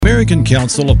American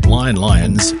Council of Blind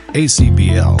Lions,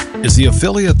 ACBL, is the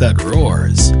affiliate that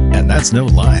roars, and that's no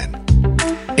lion.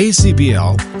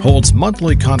 ACBL holds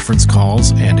monthly conference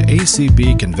calls and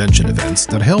ACB convention events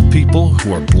that help people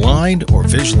who are blind or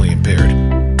visually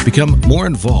impaired become more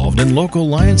involved in local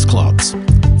Lions clubs.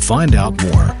 Find out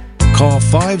more. Call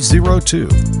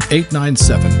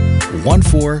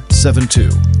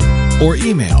 502-897-1472 or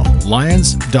email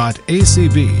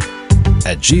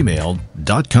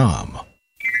lions.acb@gmail.com.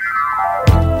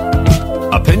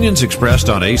 Opinions expressed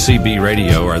on ACB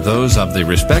Radio are those of the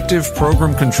respective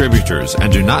program contributors and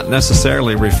do not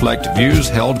necessarily reflect views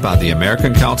held by the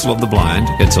American Council of the Blind,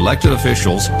 its elected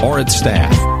officials, or its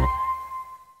staff.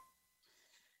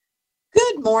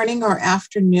 Good morning or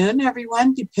afternoon,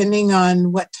 everyone, depending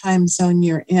on what time zone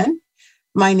you're in.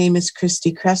 My name is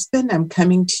Christy Crespin. I'm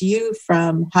coming to you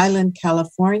from Highland,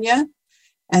 California,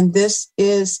 and this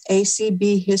is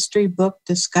ACB History Book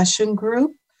Discussion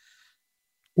Group.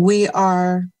 We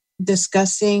are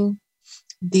discussing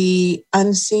The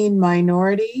Unseen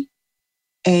Minority,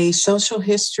 A Social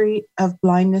History of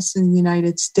Blindness in the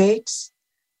United States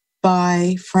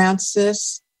by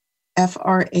Frances,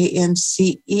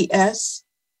 Frances,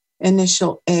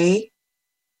 initial A,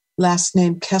 last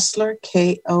name Koestler,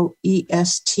 Koestler,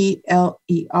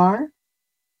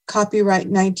 copyright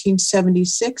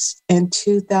 1976 and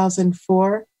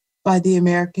 2004 by the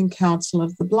American Council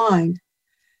of the Blind.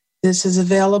 This is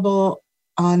available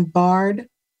on Bard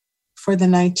for the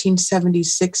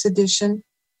 1976 edition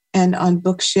and on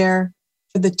Bookshare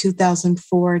for the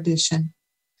 2004 edition.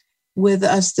 With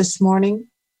us this morning,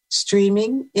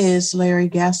 streaming, is Larry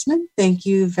Gassman. Thank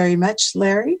you very much,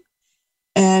 Larry.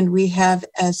 And we have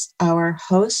as our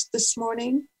host this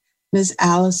morning, Ms.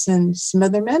 Allison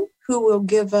Smitherman, who will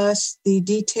give us the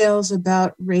details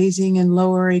about raising and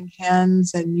lowering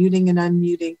hands and muting and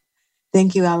unmuting.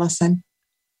 Thank you, Allison.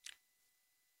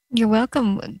 You're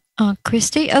welcome,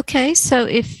 Christy. Okay, so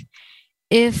if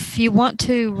you want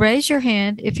to raise your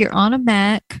hand, if you're on a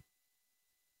Mac,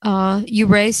 you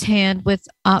raise hand with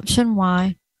Option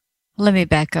Y. Let me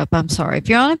back up. I'm sorry. If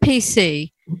you're on a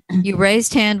PC, you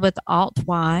raised hand with Alt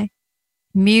Y,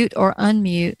 mute or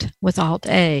unmute with Alt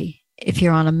A. If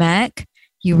you're on a Mac,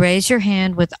 you raise your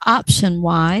hand with Option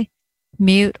Y,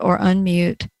 mute or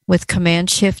unmute with Command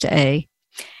Shift A.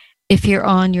 If you're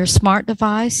on your smart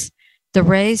device, the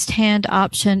raised hand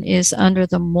option is under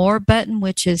the More button,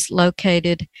 which is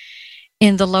located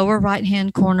in the lower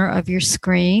right-hand corner of your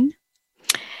screen.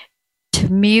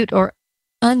 To mute or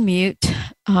unmute,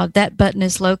 that button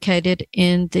is located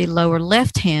in the lower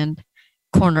left-hand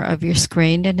corner of your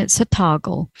screen, and it's a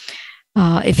toggle.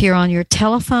 If you're on your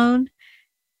telephone,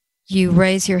 you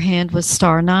raise your hand with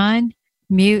 *9,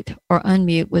 mute or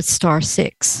unmute with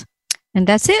 *6. And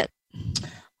that's it.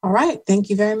 All right. Thank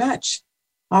you very much.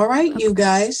 All right, you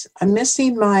guys, I'm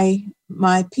missing my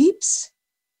peeps.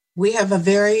 We have a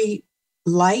very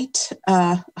light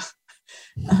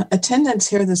attendance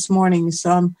here this morning. So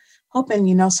I'm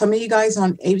hoping, some of you guys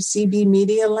on ACB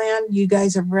Media Land, you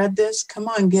guys have read this. Come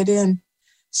on, get in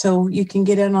so you can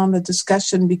get in on the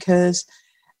discussion, because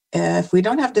if we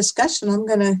don't have discussion, I'm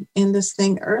going to end this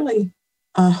thing early.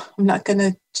 I'm not going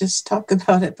to just talk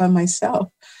about it by myself.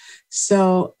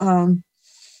 So,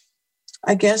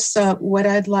 I guess what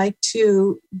I'd like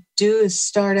to do is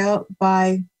start out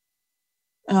by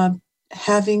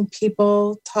having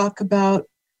people talk about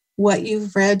what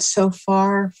you've read so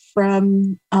far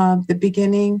from the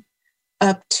beginning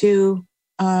up to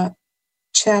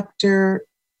chapter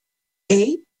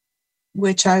 8,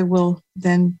 which I will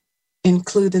then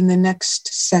include in the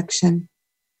next section.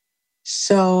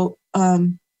 So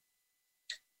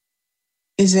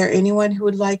is there anyone who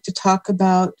would like to talk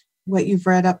about what you've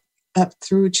read up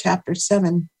through chapter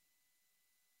 7?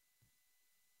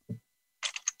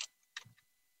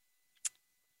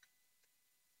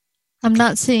 I'm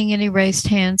not seeing any raised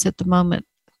hands at the moment,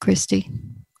 Christy.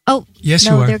 Oh, yes,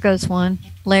 no, you are. There goes one.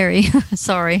 Larry,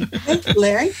 sorry. Hey,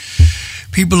 Larry?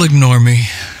 People ignore me.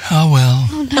 Oh, well.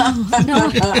 Oh,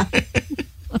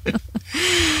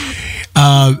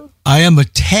 no. I am a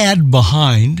tad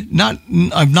behind.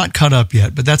 I'm not caught up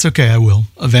yet, but that's okay. I will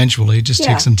eventually. It just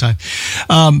takes some time.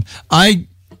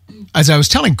 As I was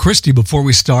telling Christy before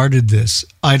we started this,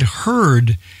 I'd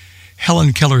heard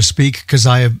Helen Keller speak because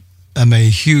I am a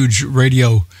huge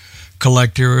radio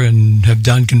collector and have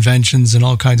done conventions and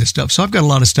all kinds of stuff. So I've got a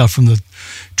lot of stuff from the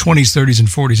 20s, 30s, and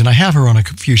 40s, and I have her on a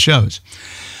few shows.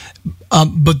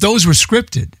 But those were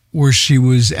scripted, where she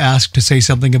was asked to say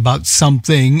something about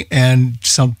something, and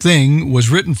something was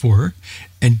written for her,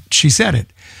 and she said it.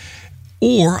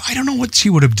 Or I don't know what she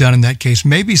would have done in that case.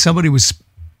 Maybe somebody was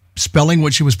spelling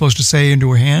what she was supposed to say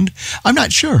into her hand? I'm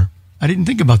not sure. I didn't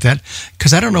think about that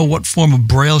because I don't know what form of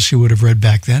Braille she would have read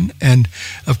back then. And,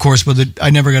 of course, I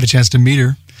never got a chance to meet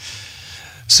her.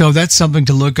 So that's something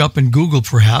to look up and Google,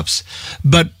 perhaps.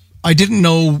 But I didn't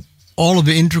know all of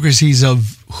the intricacies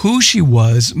of who she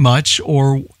was much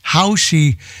or how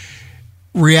she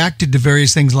reacted to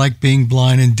various things like being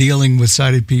blind and dealing with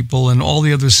sighted people and all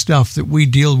the other stuff that we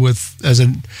deal with as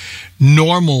a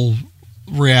normal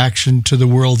reaction to the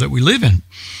world that we live in.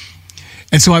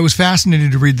 And so I was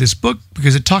fascinated to read this book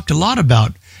because it talked a lot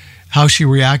about how she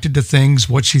reacted to things,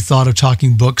 what she thought of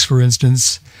talking books, for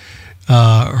instance,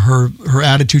 her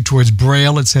attitude towards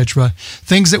Braille, etc.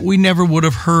 Things that we never would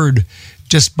have heard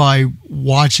just by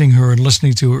watching her and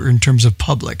listening to her in terms of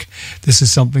public. This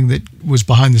is something that was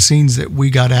behind the scenes that we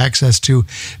got access to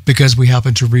because we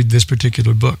happened to read this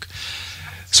particular book.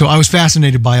 So I was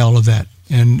fascinated by all of that.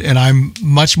 And I'm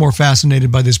much more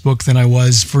fascinated by this book than I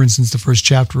was, for instance, the first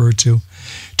chapter or two.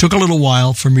 It took a little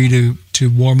while for me to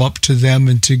warm up to them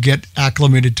and to get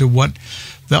acclimated to what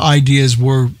the ideas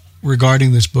were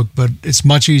regarding this book, but it's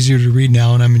much easier to read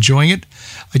now, and I'm enjoying it.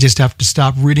 I just have to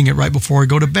stop reading it right before I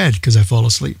go to bed because I fall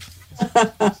asleep.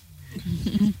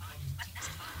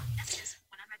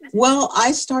 Well,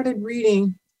 I started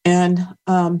reading, and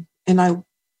I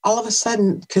all of a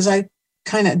sudden, because I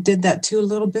kind of did that too a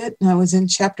little bit, and I was in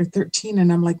chapter 13,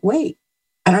 and I'm like, wait,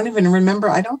 I don't even remember.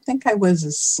 I don't think I was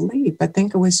asleep. I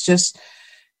think I was just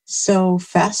so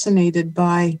fascinated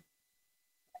by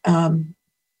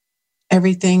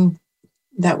everything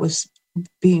that was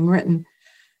being written.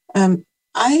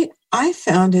 I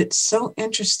found it so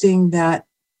interesting that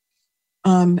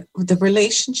the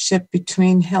relationship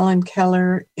between Helen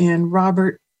Keller and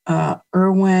Robert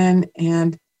Irwin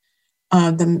and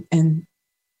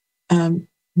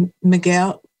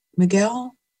Miguel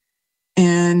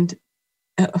and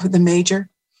the Major,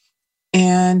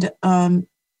 and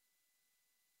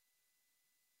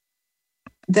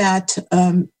that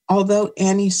although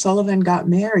Annie Sullivan got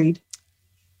married,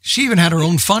 she even had her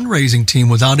own fundraising team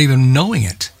without even knowing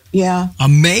it. Yeah.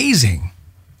 Amazing.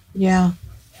 Yeah.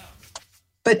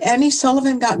 But Annie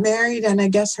Sullivan got married, and I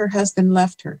guess her husband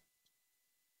left her.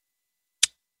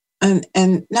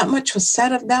 And not much was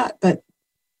said of that, but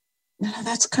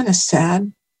that's kind of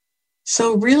sad.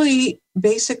 So really,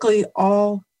 basically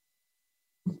all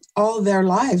their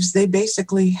lives, they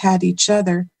basically had each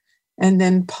other. And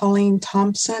then Pauline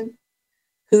Thompson,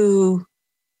 who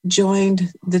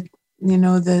joined the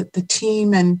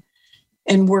team and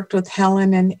worked with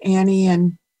Helen and Annie.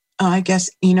 And I guess,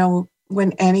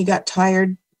 when Annie got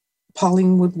tired,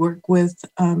 Pauline would work with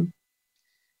Helen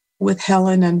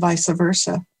and vice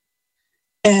versa.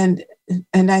 And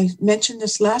I mentioned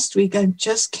this last week. I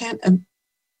just can't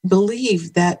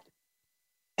believe that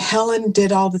Helen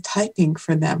did all the typing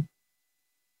for them.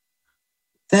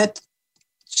 That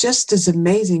just is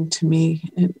amazing to me.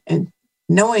 And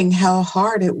knowing how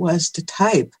hard it was to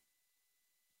type.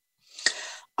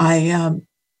 I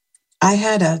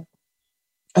had a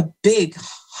big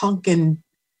honkin'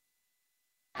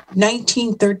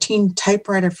 1913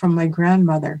 typewriter from my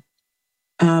grandmother.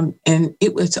 And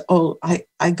it was old.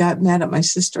 I got mad at my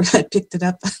sister. I picked it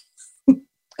up.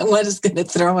 I was going to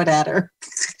throw it at her.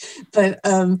 But,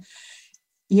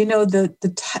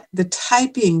 the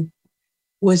typing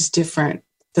was different.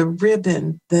 The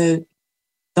ribbon, the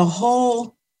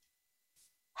whole,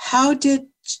 how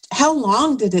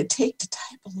long did it take to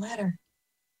type a letter?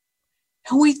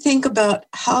 Now we think about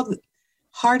how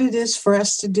hard it is for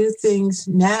us to do things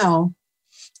now,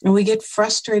 and we get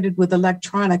frustrated with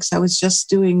electronics. I was just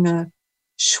doing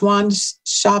Schwann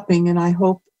shopping, and I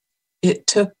hope it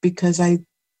took, because I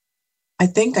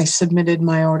think I submitted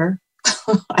my order.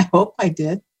 I hope I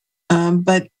did.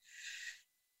 But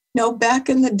back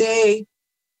in the day,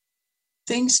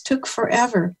 things took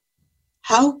forever.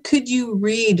 How could you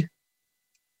read?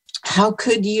 How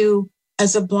could you,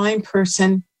 as a blind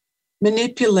person,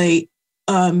 manipulate?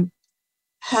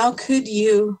 How could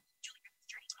you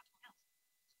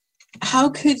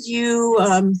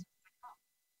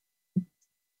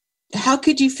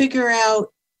figure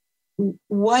out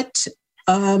what?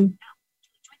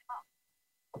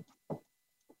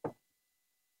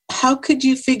 How could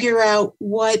you figure out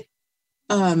what?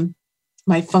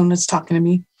 My phone is talking to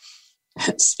me.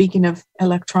 Speaking of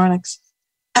electronics,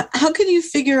 how could you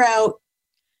figure out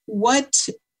what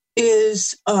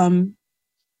is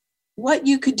what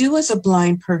you could do as a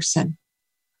blind person?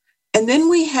 And then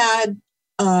we had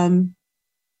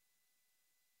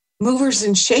movers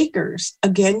and shakers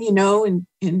again,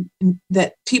 and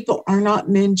that people are not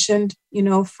mentioned,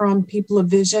 from people of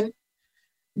vision,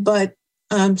 but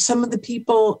some of the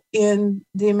people in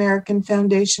the American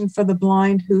Foundation for the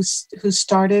Blind who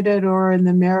started it, or in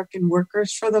the American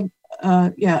Workers for the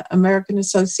American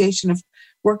Association of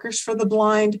Workers for the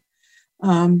Blind.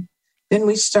 Then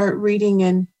we start reading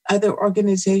in other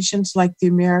organizations like the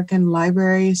American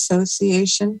Library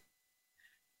Association.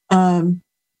 I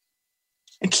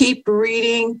keep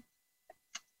reading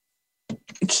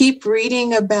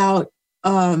about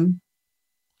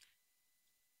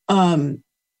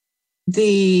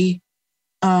the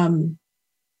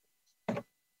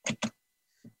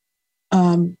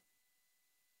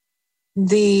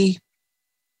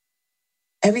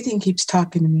everything keeps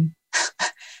talking to me.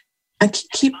 I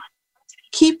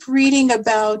keep reading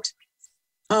about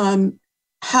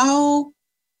how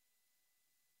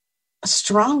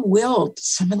strong-willed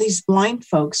some of these blind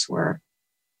folks were,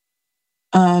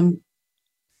 and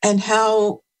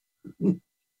how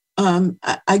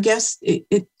I guess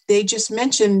they just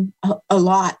mention a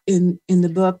lot in the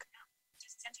book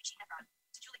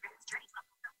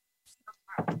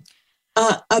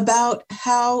about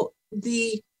how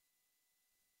the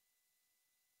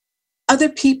other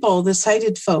people, the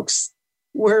sighted folks,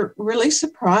 were really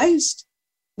surprised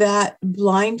that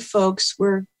blind folks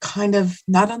were kind of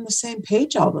not on the same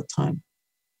page all the time.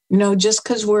 You know, just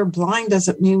because we're blind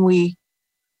doesn't mean we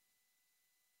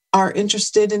are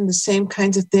interested in the same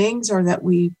kinds of things, or that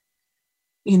we,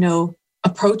 you know,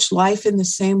 approach life in the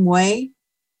same way.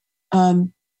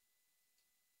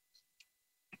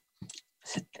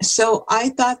 So I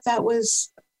thought that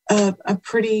was a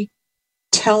pretty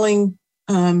telling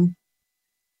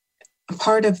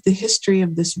part of the history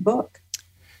of this book.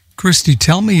 Christy,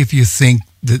 tell me if you think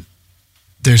that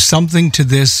there's something to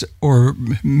this, or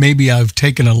maybe I've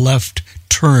taken a left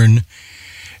turn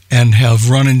and have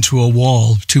run into a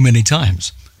wall too many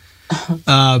times.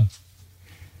 And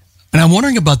I'm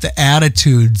wondering about the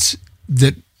attitudes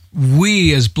that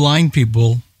we as blind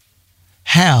people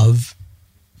have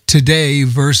today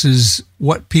versus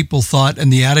what people thought,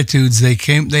 and the attitudes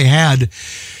they had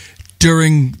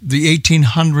during the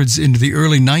 1800s into the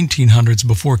early 1900s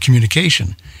before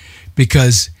communication.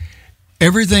 Because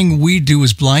everything we do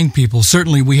as blind people,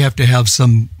 certainly we have to have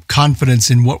some confidence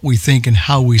in what we think and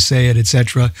how we say it,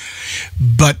 etc.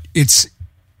 But it's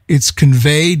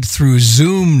conveyed through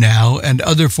Zoom now and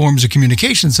other forms of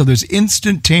communication. So there's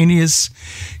instantaneous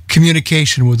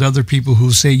communication with other people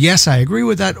who say, yes, I agree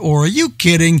with that, or are you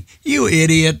kidding, you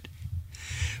idiot?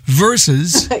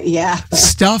 Versus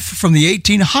stuff from the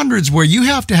 1800s where you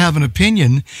have to have an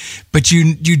opinion, but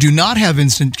you do not have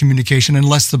instant communication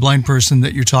unless the blind person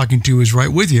that you're talking to is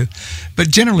right with you. But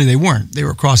generally they weren't. They were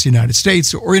across the United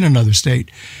States or in another state.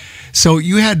 So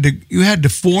you had to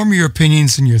form your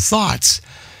opinions and your thoughts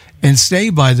and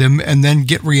stay by them, and then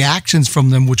get reactions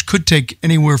from them, which could take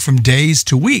anywhere from days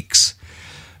to weeks.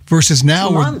 Versus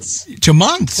now, to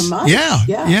months.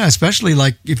 Yeah. Especially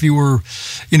like if you were,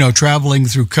 traveling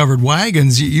through covered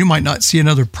wagons, you might not see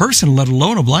another person, let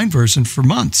alone a blind person, for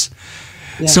months.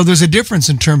 Yeah. So there's a difference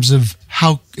in terms of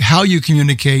how you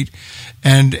communicate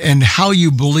and how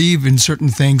you believe in certain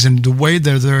things and the way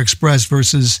they're expressed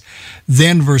versus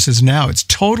then versus now. It's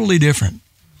totally different.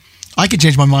 I could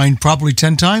change my mind probably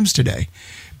 10 times today,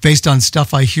 based on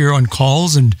stuff I hear on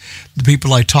calls and the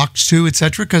people I talk to,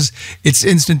 etc., because it's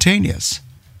instantaneous.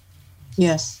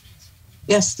 Yes.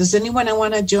 Does anyone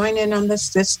want to join in on this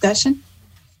discussion?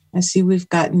 I see we've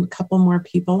gotten a couple more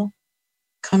people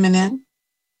coming in.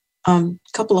 A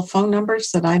couple of phone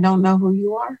numbers that I don't know who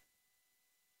you are.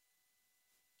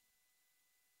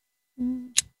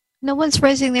 No one's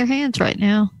raising their hands right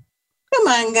now. Come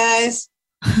on, guys.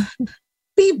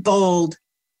 Be bold.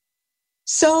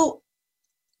 So,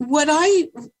 what I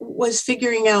was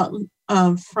figuring out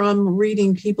from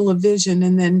reading People of Vision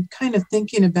and then kind of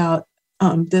thinking about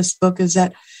this book is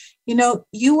that,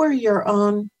 you are your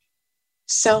own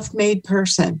self-made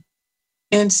person.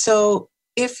 And so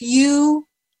if you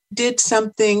did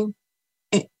something,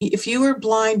 if you were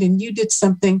blind and you did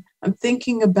something, I'm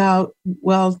thinking about,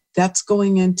 well, that's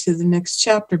going into the next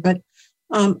chapter, but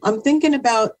I'm thinking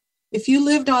about if you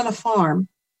lived on a farm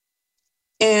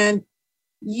and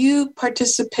you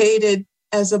participated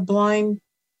as a blind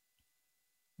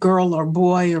girl or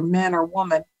boy or man or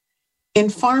woman in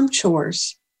farm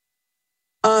chores.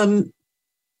 You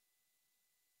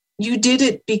did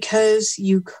it because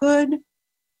you could,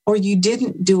 or you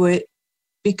didn't do it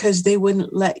because they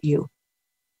wouldn't let you.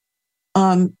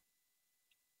 I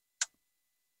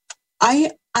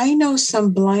know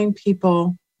some blind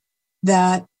people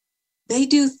that they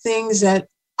do things that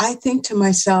I think to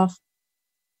myself,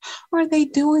 how are they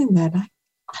doing that? I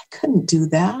couldn't do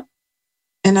that.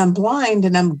 And I'm blind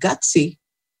and I'm gutsy.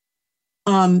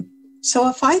 So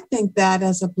if I think that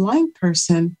as a blind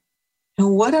person,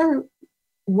 and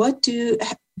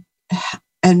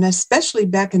and especially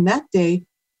back in that day,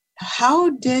 how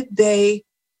did they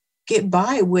get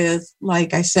by with,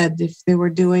 like I said, if they were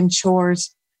doing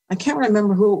chores? I can't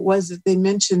remember who it was that they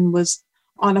mentioned was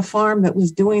on a farm that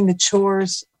was doing the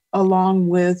chores along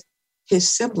with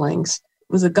his siblings.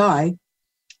 It was a guy.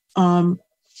 And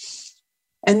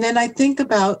then I think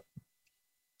about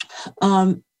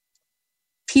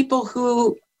people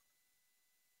who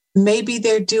maybe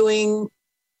they're doing,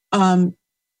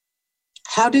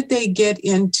 how did they get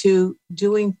into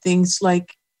doing things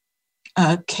like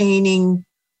caning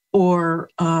or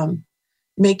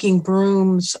making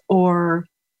brooms or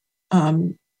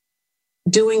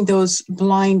doing those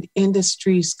blind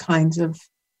industries kinds of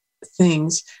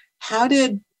things? How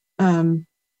did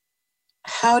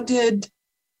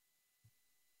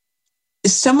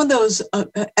some of those,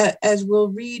 as we'll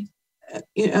read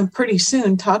pretty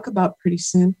soon, talk about pretty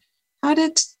soon, how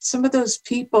did some of those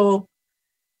people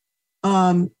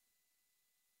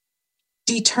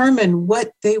determine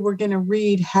what they were going to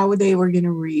read, how they were going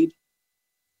to read,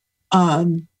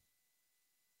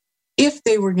 if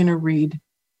they were going to read?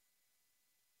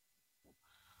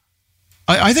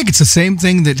 I think it's the same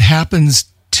thing that happens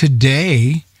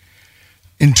today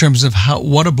in terms of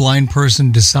what a blind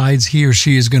person decides he or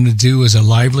she is going to do as a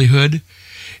livelihood.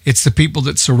 It's the people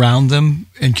that surround them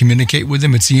and communicate with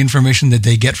them. It's the information that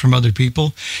they get from other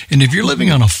people. And if you're living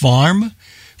on a farm,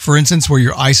 for instance, where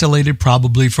you're isolated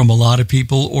probably from a lot of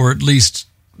people, or at least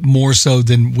more so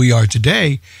than we are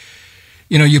today,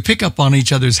 you pick up on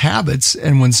each other's habits.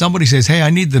 And when somebody says, hey,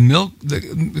 I need the milk,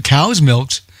 the cow's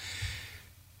milked,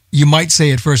 you might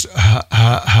say at first,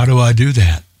 how do I do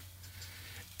that?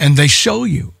 And they show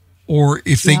you, or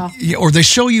they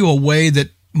show you a way that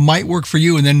might work for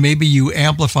you, and then maybe you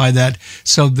amplify that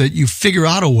so that you figure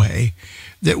out a way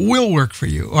that will work for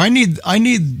you. Or I need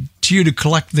you to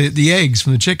collect the eggs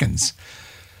from the chickens.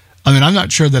 I mean, I'm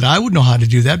not sure that I would know how to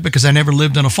do that because I never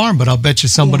lived on a farm, but I'll bet you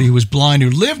somebody who was blind who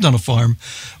lived on a farm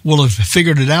will have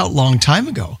figured it out a long time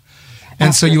ago.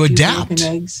 And so you adapt.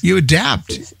 You adapt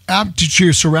to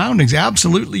your surroundings.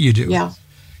 Absolutely you do. Yeah.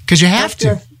 Because you have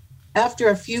to. After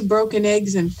a few broken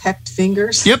eggs and pecked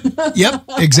fingers. Yep,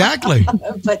 exactly.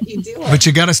 But you do it. But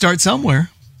you got to start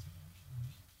somewhere.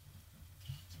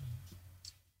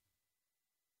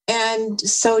 And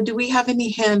so do we have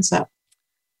any hands up?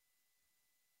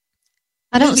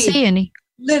 I don't see any.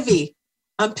 Livy,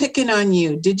 I'm picking on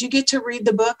you. Did you get to read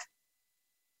the book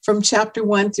from chapter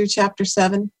 1 through chapter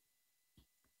 7?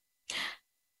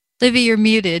 Livy, you're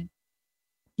muted.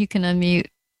 You can unmute.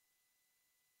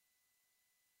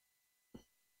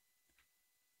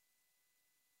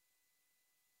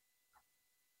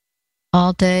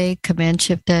 All day, command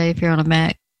shift day if you're on a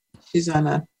Mac. She's on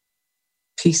a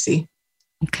PC.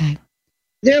 Okay.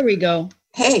 There we go.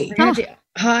 Hey.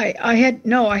 Hi. I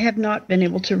have not been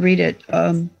able to read it.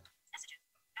 But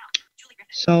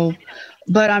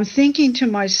I'm thinking to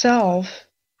myself,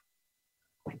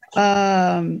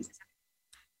 I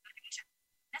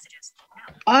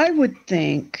would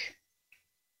think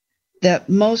that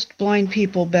most blind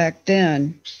people back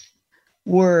then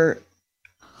were,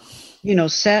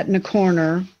 sat in a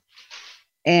corner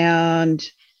and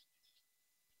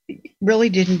really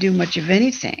didn't do much of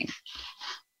anything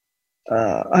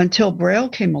until Braille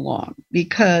came along,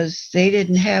 because they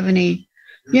didn't have any,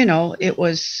 it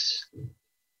was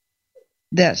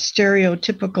that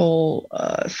stereotypical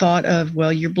thought of,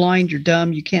 well, you're blind, you're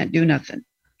dumb, you can't do nothing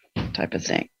type of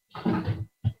thing.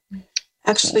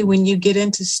 Actually, when you get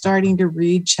into starting to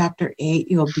read chapter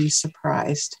 8, you'll be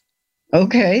surprised.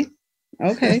 Okay.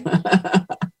 Okay.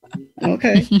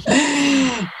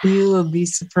 You will be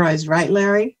surprised, right,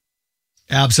 Larry?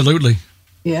 Absolutely.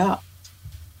 Yeah.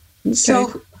 Okay.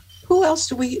 So who else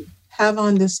do we have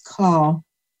on this call?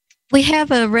 We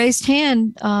have a raised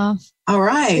hand. All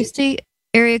right. Christy,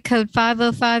 area code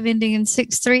 505 ending in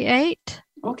 638.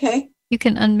 Okay. You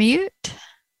can unmute.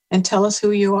 And tell us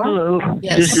who you are. Hello.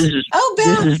 Yes. Beth.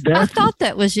 This is Beth. I thought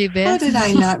that was you, How Beth. did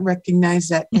I not recognize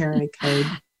that area code?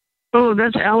 Oh,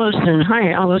 that's Allison.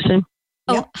 Hi, Allison.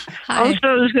 Oh, Yep. hi. Also,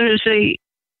 I was going to say,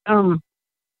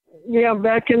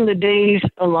 back in the days,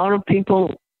 a lot of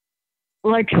people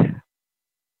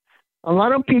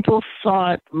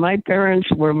thought my parents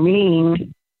were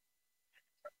mean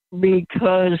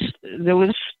because there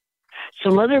was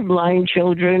some other blind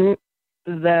children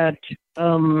that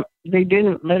they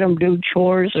didn't let them do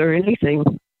chores or anything.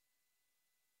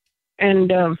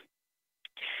 And,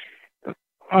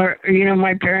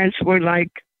 my parents were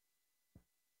like,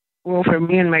 well, for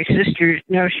me and my sister,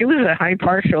 now she was a high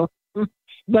partial,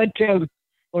 but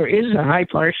or is a high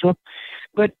partial,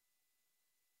 but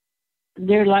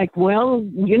they're like, well,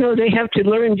 they have to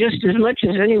learn just as much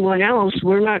as anyone else.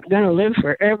 We're not going to live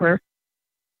forever.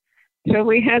 So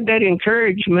we had that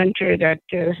encouragement, or that,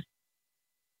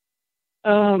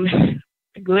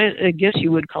 I guess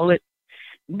you would call it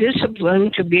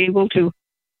discipline, to be able to,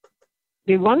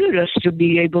 they wanted us to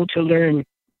be able to learn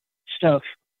stuff.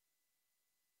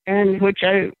 And which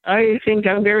I think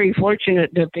I'm very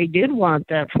fortunate that they did want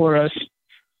that for us.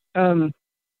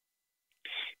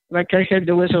 Like I said,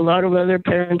 there was a lot of other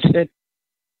parents that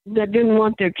didn't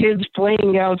want their kids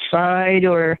playing outside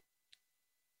or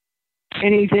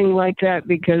anything like that,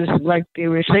 because, like they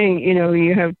were saying,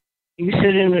 you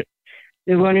sit in it.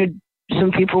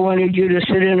 Some people wanted you to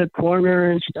sit in a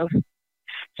corner and stuff.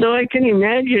 So I can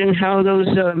imagine how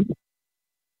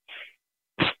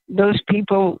those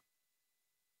people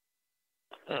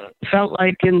felt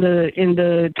like in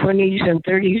the 20s and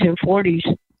 30s and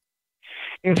 40s.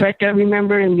 In fact, I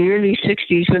remember in the early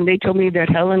 60s when they told me that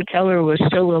Helen Keller was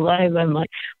still alive. I'm like,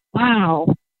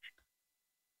 wow,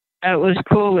 that was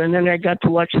cool. And then I got to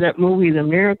watch that movie, The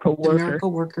Miracle Worker. The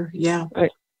Miracle Worker, yeah.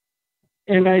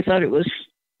 And I thought it was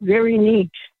very neat.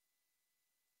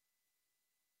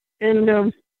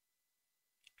 And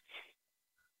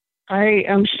I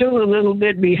am still a little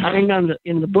bit behind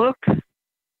in the book.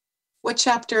 What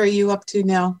chapter are you up to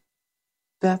now,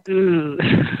 Beth?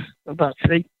 About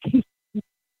 3.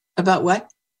 About what?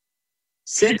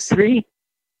 6? 3.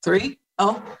 3?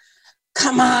 Oh,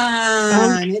 come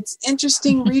on. It's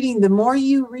interesting reading. The more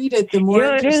you read it, the more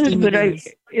interesting it is.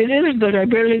 It is, but I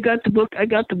barely got the book. I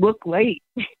got the book late.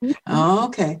 Oh,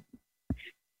 okay.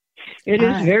 It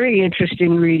is very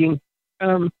interesting reading.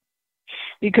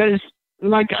 Because,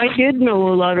 like, I did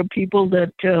know a lot of people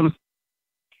that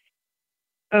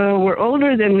were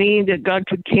older than me that got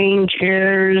to cane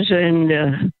chairs,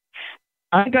 and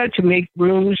I got to make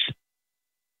rooms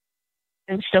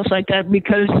and stuff like that,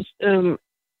 because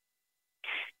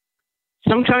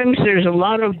sometimes there's a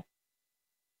lot of,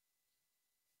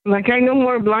 like, I know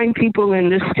more blind people in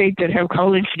this state that have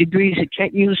college degrees that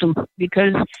can't use them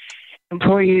because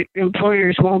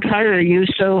employers won't hire you.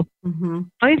 So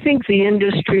I think the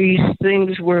industry's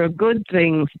things were a good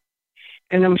thing,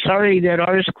 and I'm sorry that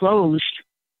ours closed.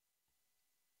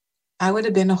 I would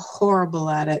have been horrible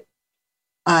at it.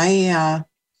 In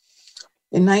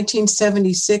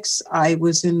 1976, I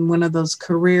was in one of those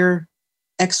career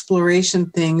exploration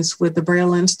things with the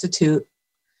Braille Institute,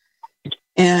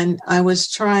 and I was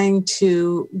trying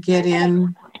to get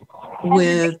in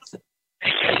with,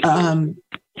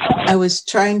 I was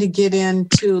trying to get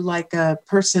into like a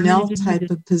personnel type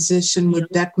of position with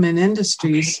Beckman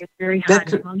Industries.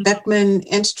 Beckman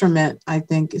Instrument, I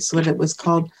think is what it was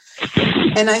called.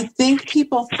 And I think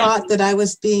people thought that I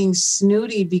was being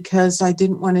snooty because I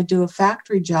didn't want to do a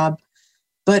factory job.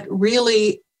 But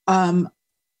really, I'm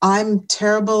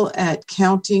terrible at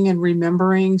counting and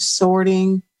remembering,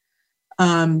 sorting.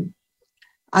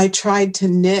 I tried to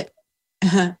knit.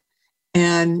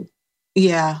 And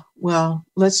yeah, well,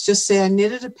 let's just say I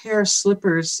knitted a pair of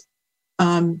slippers.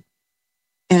 And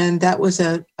that was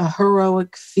a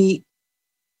heroic feat,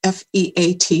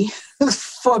 F-E-A-T,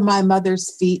 for my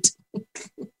mother's feet.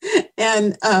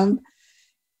 And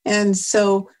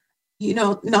so,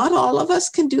 not all of us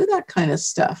can do that kind of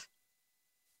stuff.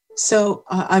 So,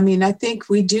 I think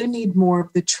we do need more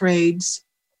of the trades.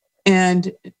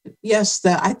 And yes,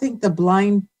 I think the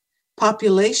blind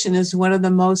population is one of the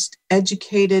most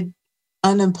educated,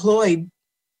 unemployed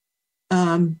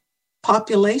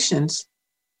populations.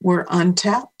 We're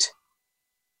untapped.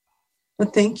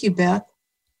 But thank you, Beth.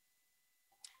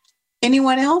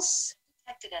 Anyone else?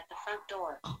 Detected at the front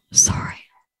door. Oh, sorry.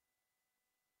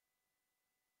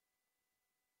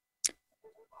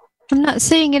 I'm not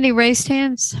seeing any raised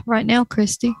hands right now,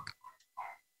 Christy.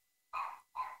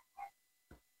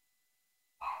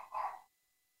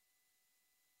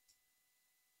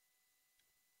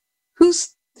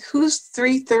 Who's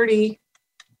 330?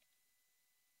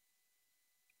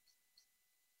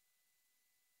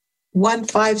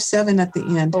 157 at the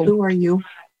end. Oh. Who are you?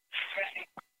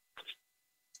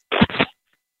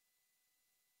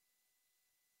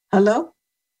 Hello?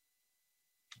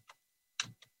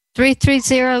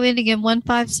 330 ending in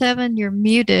 157. You're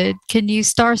muted. Can you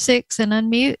 *6 and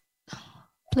unmute,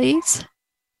 please?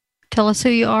 Tell us who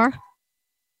you are.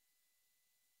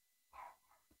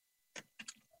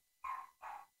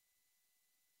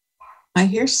 I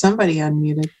hear somebody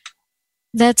unmuted.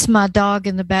 That's my dog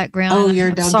in the background. Oh,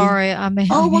 your dog. Sorry, I may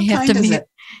what have kind to is mute. it?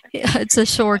 It's a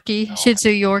Shorkie, Shih Tzu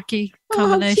Yorkie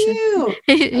combination. Oh,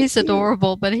 how cute. He's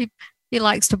adorable, but he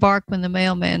likes to bark when the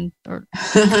mailman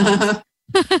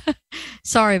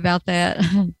Sorry about that.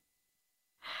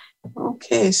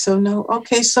 Okay,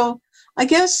 so I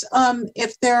guess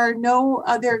if there are no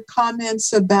other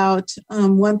comments about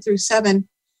 1 through 7,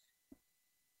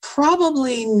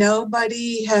 probably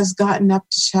nobody has gotten up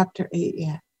to chapter 8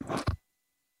 yet.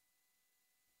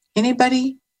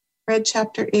 Anybody read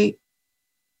chapter 8?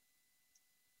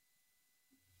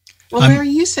 Well, Larry,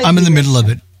 you said I'm in the middle of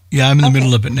it. Yeah, I'm in the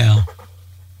middle of it now.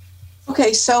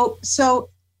 Okay, so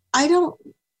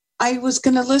I was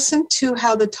going to listen to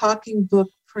how the Talking Book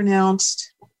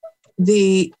pronounced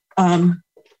the name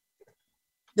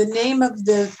of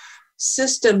the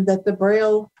system that the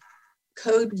Braille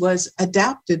code was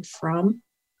adapted from,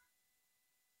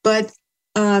 but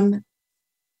a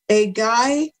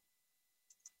guy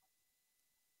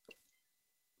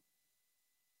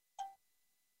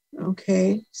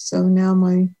okay, so now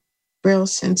my Braille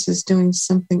sense is doing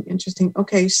something interesting.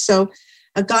 Okay, so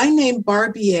a guy named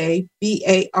Barbier,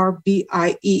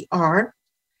 Barbier,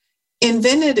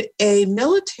 invented a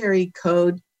military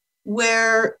code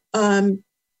where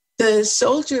the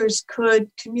soldiers could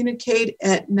communicate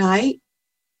at night,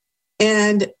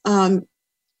 and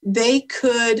they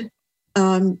could,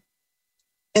 and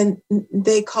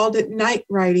they called it night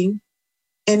writing,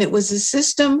 and it was a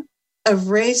system of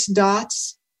raised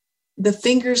dots the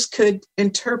fingers could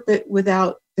interpret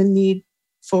without the need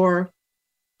for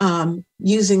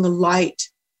using a light.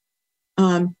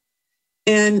 And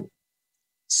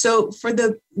so for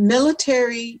the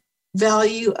military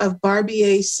value of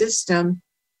Barbier's system,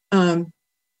 he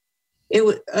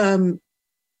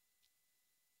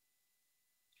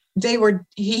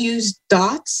used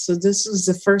dots. So this was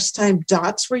the first time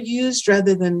dots were used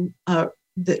rather than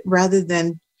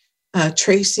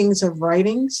tracings of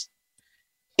writings.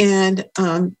 And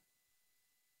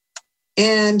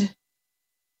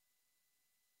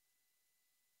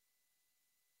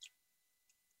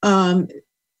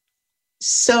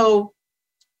so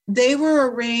they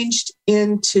were arranged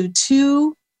into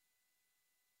two.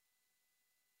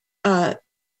 They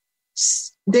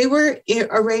were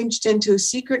arranged into a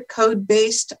secret code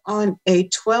based on a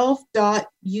 12-dot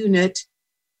unit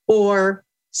or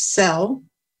cell.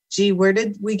 Gee, where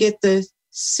did we get the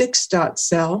 6-dot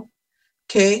cell?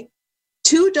 Okay,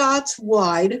 2 dots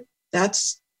wide,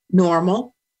 that's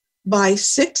normal, by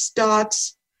 6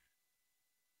 dots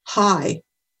high.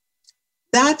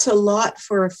 That's a lot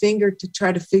for a finger to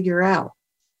try to figure out.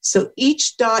 So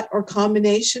each dot or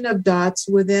combination of dots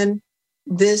within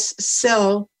this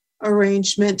cell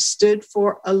arrangement stood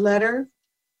for a letter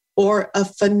or a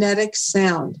phonetic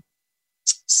sound.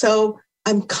 So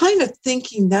I'm kind of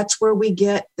thinking that's where we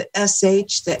get the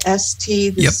SH, the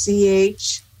ST, the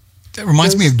CH. That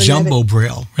reminds me of Jumbo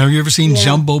Braille. Have you ever seen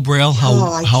Jumbo Braille?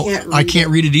 I can't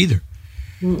read it either.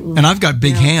 Mm-mm. And I've got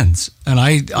big hands, and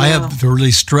I have to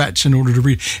really stretch in order to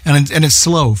read. And it's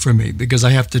slow for me because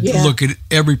I have to look at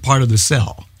every part of the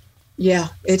cell. Yeah,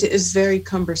 it is very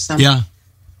cumbersome. Yeah.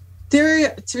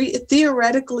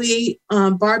 Theoretically,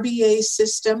 Barbier's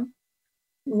system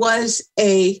was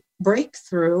a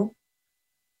breakthrough.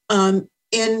 In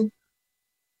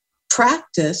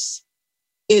practice,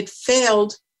 it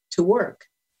failed to work.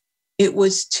 It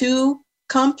was too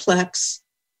complex,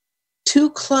 too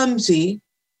clumsy,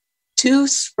 too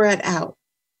spread out.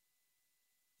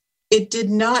 It did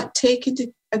not take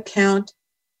into account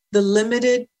the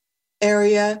limited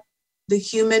area the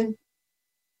human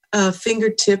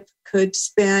fingertip could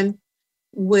span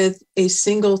with a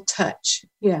single touch.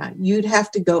 Yeah, you'd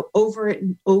have to go over it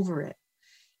and over it.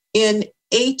 In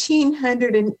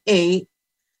 1808,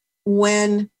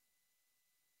 when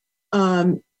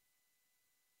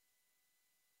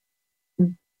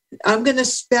I'm going to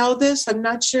spell this. I'm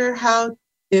not sure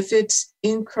if it's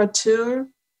Encrature,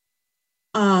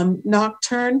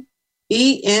 Nocturne,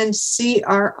 Encriture.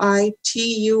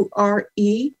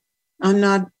 I'm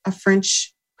not a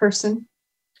French person.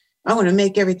 I want to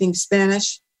make everything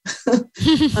Spanish.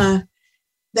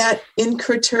 That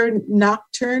Encrature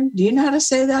Nocturne. Do you know how to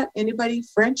say that? Anybody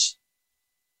French?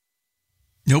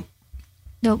 Nope.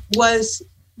 Was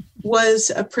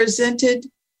presented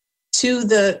to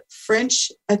the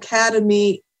French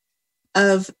Academy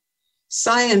of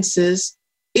Sciences.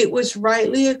 It was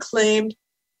rightly acclaimed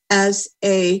as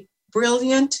a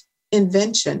brilliant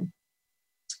invention.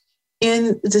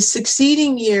 In the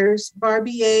succeeding years,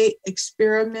 Barbier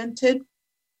experimented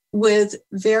with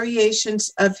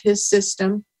variations of his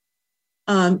system,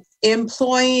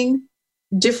 employing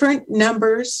different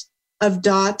numbers of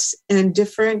dots and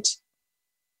different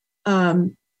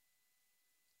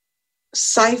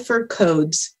cipher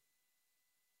codes.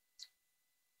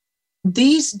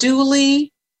 These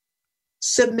duly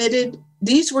submitted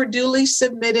these were duly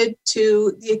submitted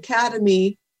to the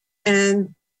Academy,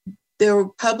 and their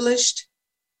published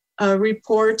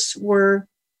reports were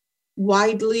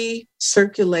widely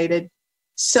circulated.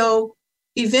 So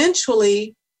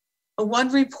eventually,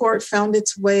 one report found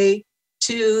its way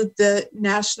to the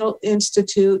National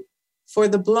Institute for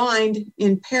the Blind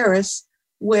in Paris,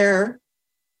 where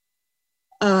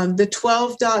the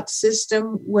 12-dot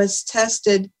system was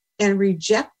tested and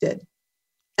rejected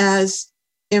as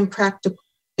impracticable.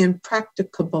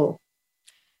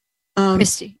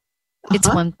 Christy, it's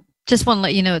one. Just want to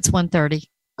let you know it's 1:30.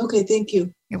 Okay, thank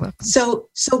you. You're welcome.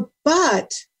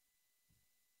 But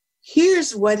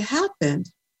here's what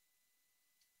happened.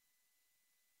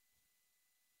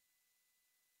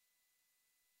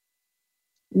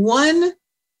 One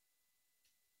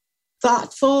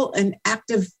thoughtful and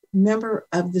active member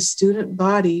of the student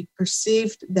body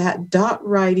perceived that dot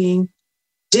writing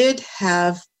did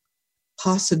have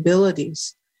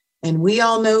possibilities. And we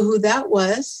all know who that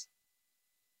was.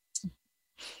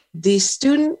 The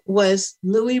student was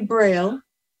Louis Braille,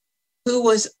 who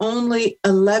was only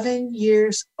 11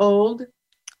 years old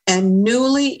and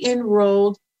newly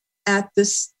enrolled at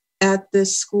this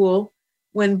school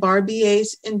when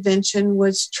Barbier's invention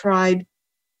was tried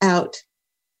out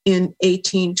in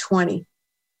 1820.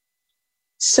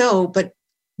 So, but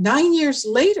 9 years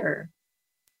later,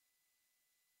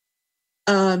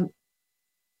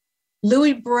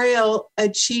 Louis Braille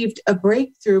achieved a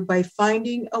breakthrough by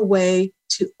finding a way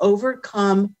to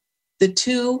overcome the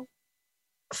two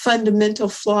fundamental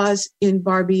flaws in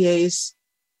Barbier's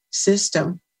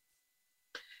system.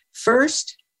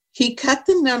 First, he cut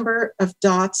the number of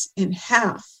dots in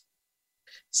half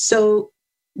so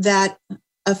that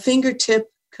a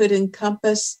fingertip could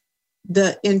encompass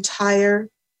the entire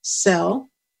cell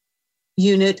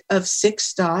unit of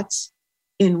 6 dots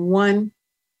in one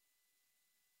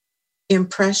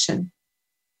impression.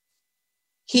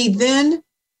 He then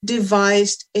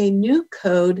devised a new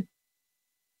code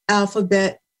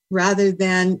alphabet rather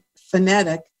than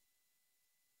phonetic,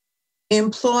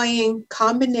 employing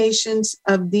combinations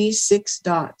of these 6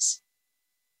 dots.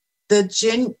 The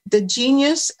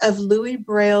genius of Louis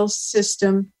Braille's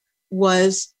system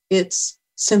was its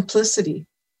simplicity.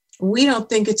 We don't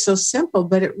think it's so simple,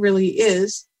 but it really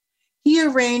is. He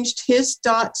arranged his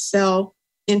dot cell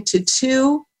into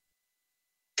 2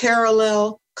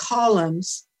 parallel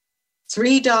columns,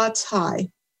 3 dots high.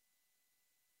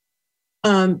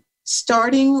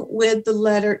 Starting with the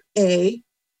letter A,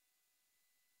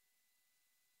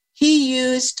 he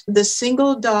used the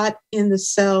single dot in the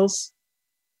cell's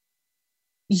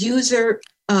user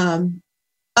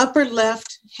upper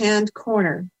left hand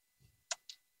corner.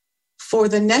 For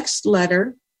the next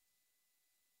letter,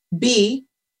 B,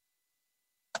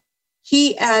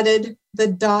 he added the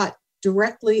dot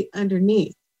directly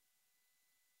underneath.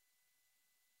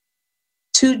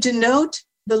 To denote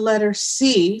the letter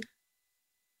C,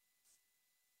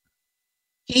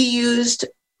 he used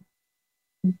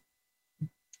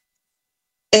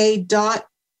a dot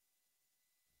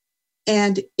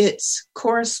and its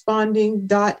corresponding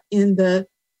dot in the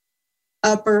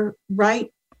upper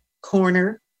right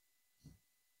corner.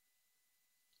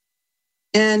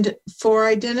 And for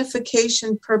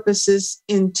identification purposes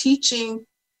in teaching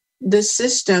the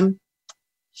system,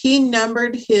 he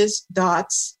numbered his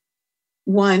dots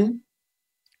 1,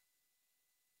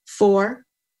 4.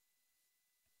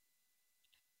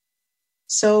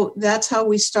 So that's how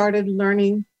we started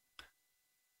learning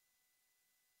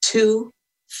 2,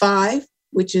 5,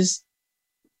 which is,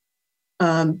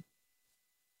 and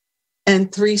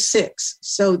 3, 6.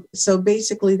 So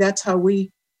basically that's how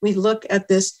we look at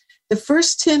this. The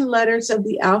first 10 letters of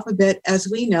the alphabet, as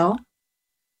we know,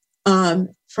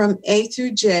 from A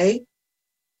through J,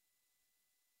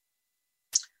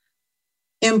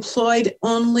 employed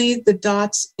only the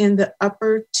dots in the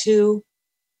upper 2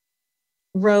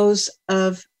 rows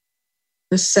of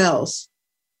the cells,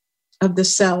 of the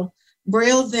cell.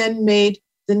 Braille then made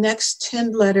the next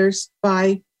 10 letters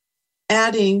by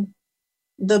adding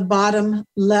the bottom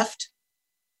left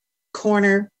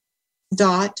corner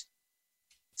dot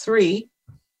 3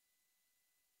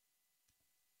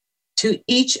 to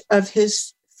each of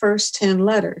his first 10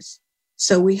 letters.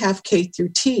 So we have K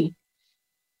through T.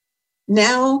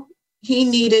 Now he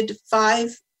needed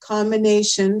 5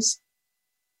 combinations,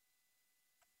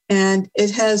 and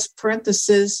it has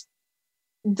parentheses.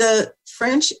 The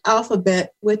French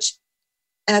alphabet, which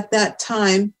at that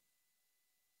time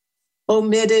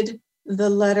omitted the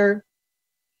letter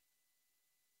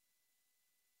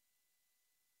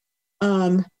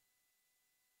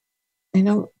I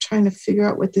know, trying to figure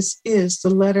out what this is, the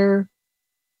letter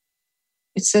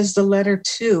it says the letter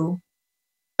 2.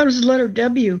 That was the letter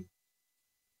W.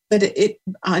 But it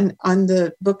on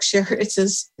the Bookshare, it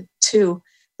says 2.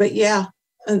 But yeah,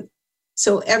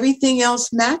 so everything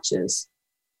else matches,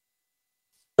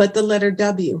 but the letter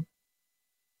W.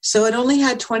 So it only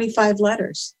had 25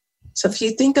 letters. So if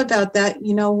you think about that,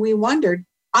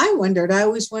 I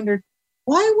always wondered,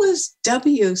 why was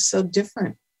W so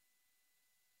different?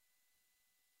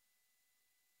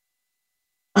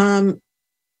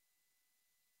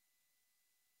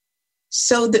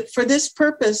 So that for this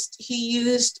purpose, he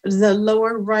used the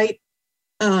lower right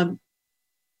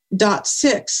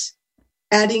 .6,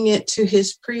 adding it to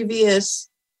his previous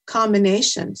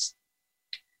combinations.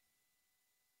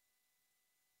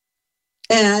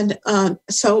 And and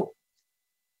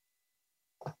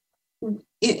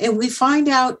we find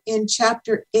out in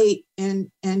chapter 8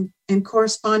 and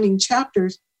corresponding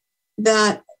chapters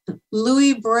that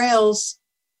Louis Braille's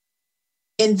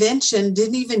invention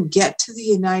didn't even get to the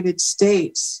United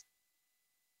States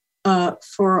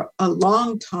for a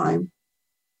long time.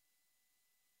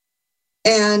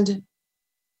 And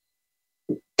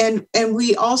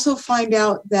we also find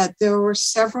out that there were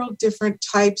several different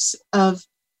types of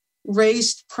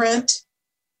raised print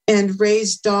and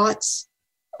raised dots.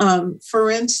 For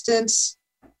instance,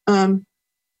 moon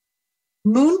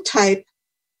type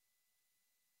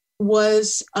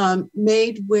was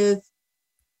made with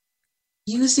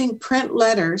using print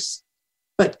letters,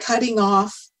 but cutting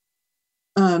off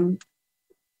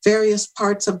various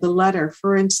parts of the letter.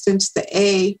 For instance, the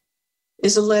A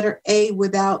is a letter A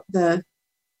without the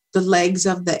legs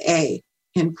of the A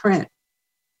in print.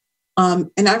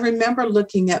 And I remember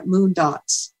looking at moon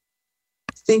dots,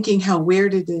 thinking how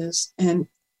weird it is. And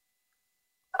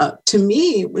to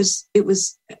me,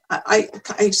 I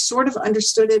sort of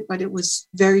understood it, but it was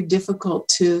very difficult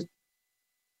to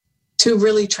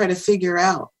really try to figure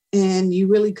out. And you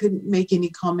really couldn't make any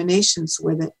combinations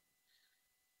with it.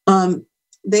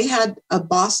 They had a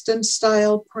Boston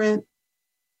style print.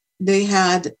 They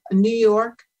had New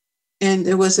York, and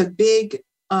there was a big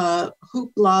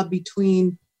hoopla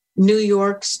between New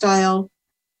York style,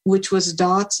 which was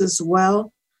dots as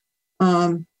well.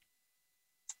 I'm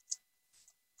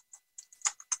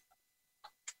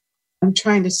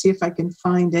trying to see if I can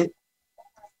find it.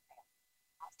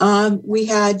 We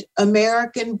had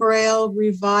American Braille,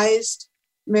 revised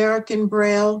American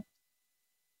Braille.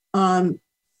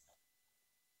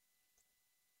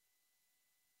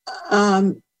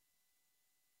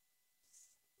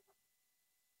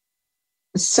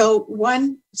 So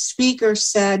one speaker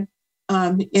said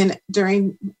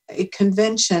during a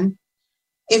convention,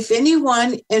 if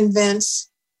anyone invents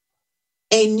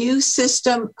a new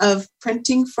system of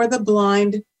printing for the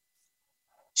blind,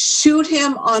 shoot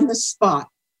him on the spot.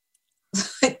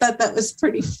 I thought that was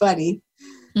pretty funny.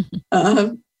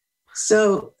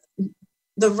 So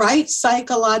the right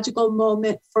psychological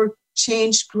moment for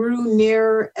change grew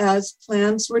nearer as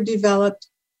plans were developed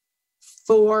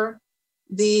for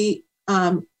the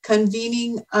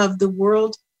convening of the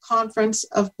World Conference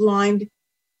of Blind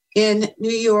in New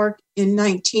York in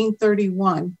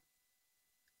 1931.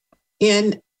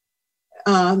 In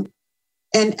an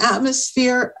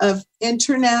atmosphere of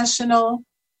international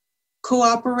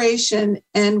cooperation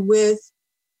and with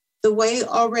the way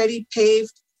already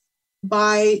paved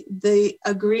by the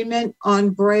agreement on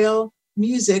Braille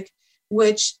music,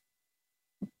 which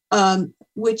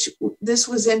this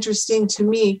was interesting to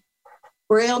me.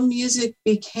 Braille music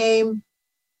became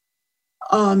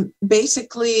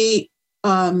basically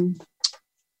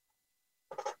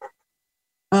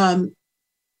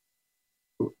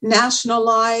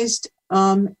nationalized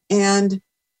and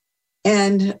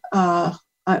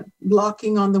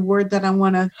blocking on the word that I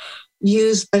want to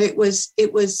use, but it was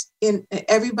in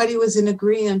everybody was in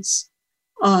agreement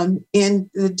in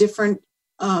the different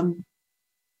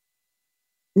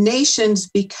nations,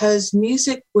 because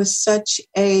music was such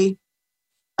a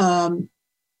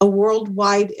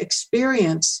worldwide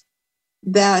experience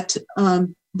that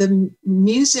the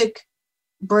music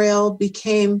Braille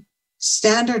became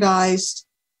standardized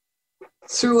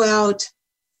throughout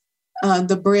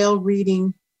the Braille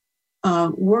reading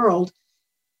world.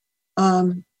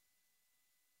 And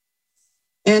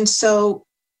so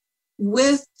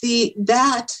with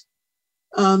that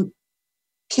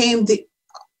came the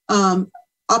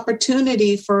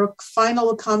opportunity for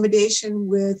final accommodation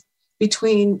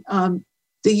between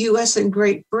the U.S. and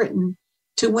Great Britain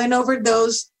to win over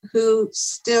those who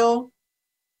still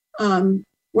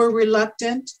were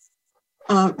reluctant.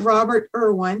 Robert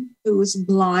Irwin, who was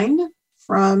blind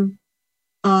from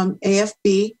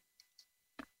AFB,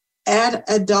 at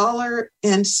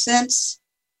 $1.00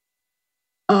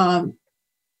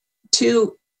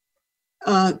 to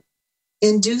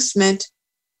inducement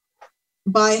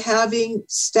by having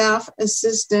staff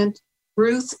assistant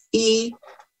Ruth E.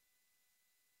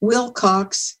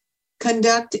 Wilcox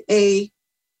conduct a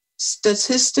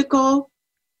statistical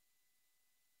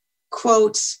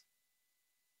quotes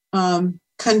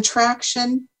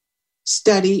contraction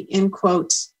study in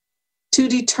quotes to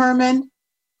determine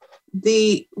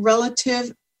the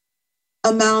relative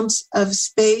amounts of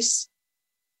space.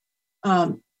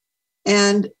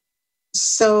 And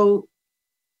so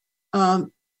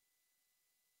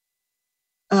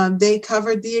they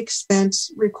covered the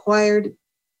expense required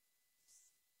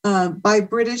by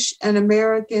British and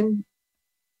American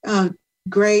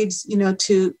grades,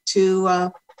 to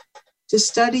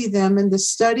study them. And the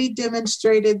study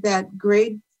demonstrated that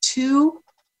grade 2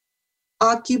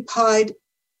 occupied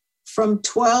from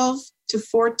 12 to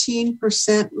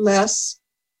 14% less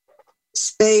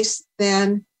space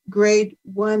than grade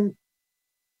 1.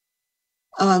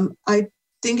 I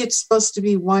think it's supposed to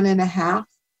be 1.5.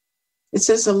 It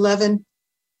says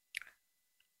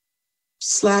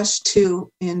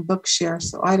 11/2 in Bookshare,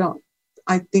 so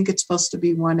I think it's supposed to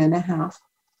be 1.5.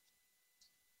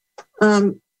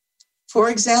 For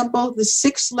example, the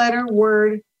 6-letter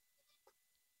word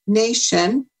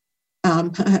nation,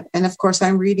 and of course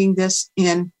I'm reading this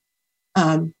in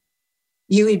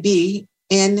UEB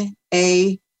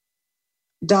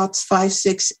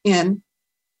NA.56N,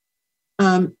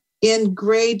 in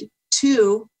grade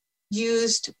 2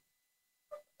 used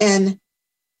an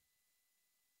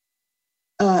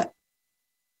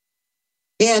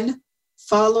N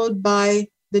followed by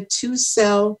the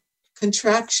 2-cell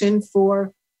contraction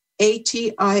for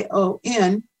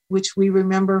ATION, which we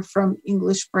remember from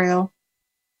English Braille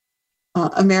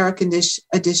American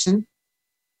edition.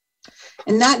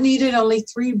 And that needed only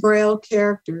 3 Braille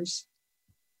characters,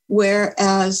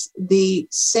 whereas the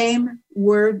same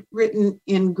word written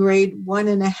in grade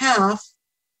 1.5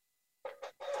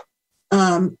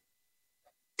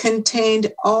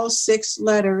 contained all 6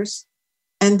 letters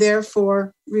and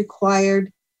therefore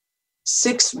required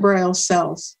 6 Braille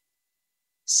cells.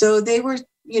 So they were,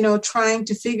 trying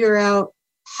to figure out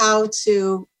how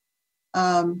to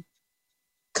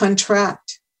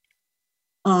contract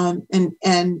and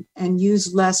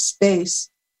use less space.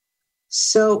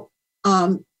 So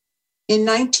in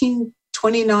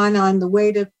 1929, on the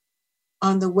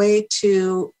way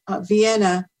to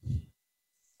Vienna,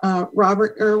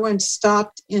 Robert Irwin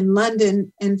stopped in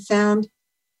London and found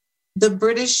the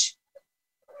British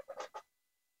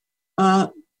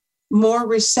more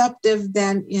receptive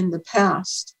than in the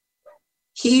past.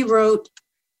 He wrote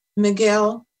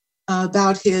Miguel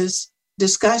about his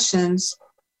discussions,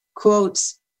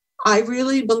 quotes, "I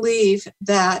really believe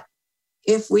that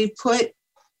if we put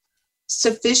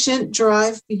sufficient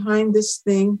drive behind this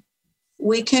thing,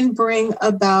 we can bring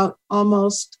about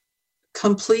almost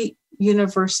complete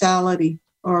uniformity,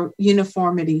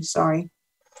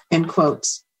 end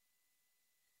quotes.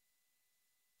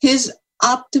 His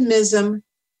optimism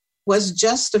was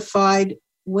justified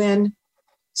when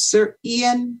Sir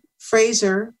Ian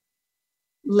Fraser,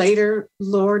 later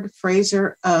Lord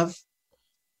Fraser of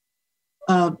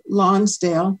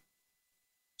Lonsdale,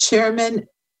 Chairman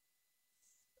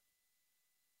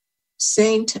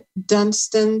St.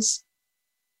 Dunstan's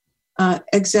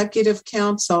Executive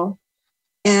Council,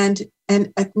 and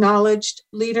an acknowledged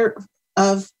leader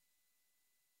of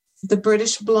the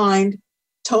British Blind,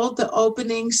 told the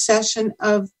opening session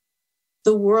of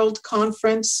the World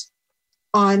Conference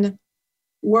on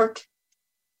Work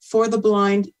for the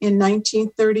Blind in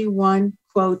 1931,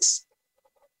 quotes,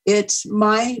 "It's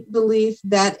my belief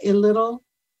that a little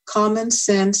common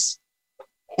sense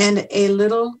and a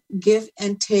little give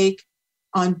and take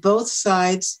on both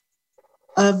sides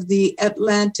of the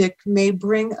Atlantic may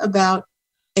bring about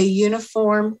a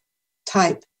uniform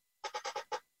type."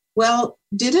 Well,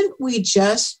 didn't we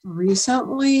just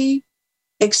recently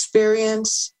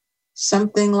experience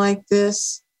something like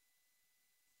this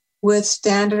with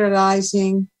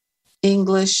standardizing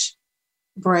English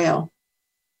Braille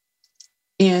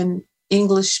in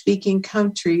English-speaking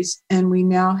countries, and we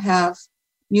now have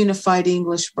unified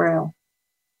English Braille?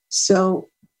 So,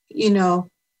 in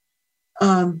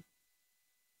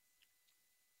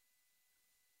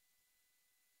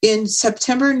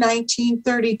September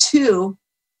 1932,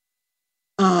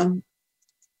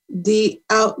 the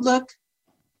Outlook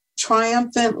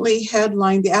triumphantly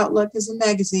headlined, the Outlook is a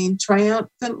magazine,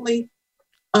 triumphantly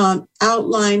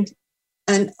outlined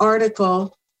an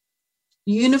article,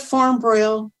 "Uniform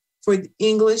Braille for the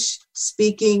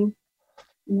English-Speaking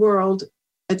World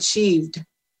Achieved."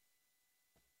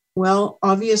 Well,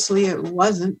 obviously it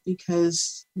wasn't,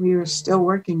 because we were still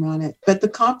working on it. But the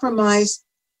compromise,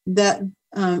 that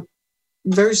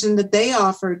version that they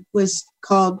offered, was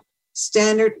called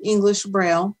Standard English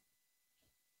Braille,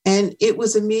 and it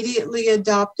was immediately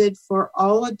adopted for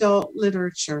all adult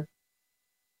literature.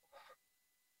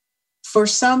 For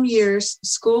some years,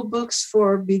 school books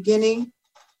for beginning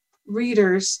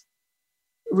readers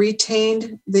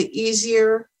retained the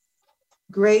easier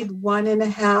grade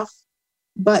 1.5,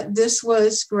 but this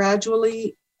was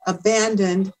gradually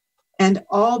abandoned, and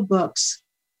all books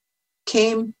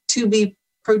came to be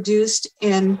produced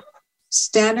in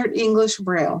Standard English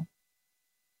Braille.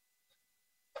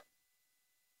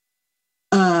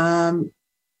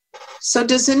 So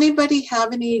does anybody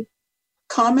have any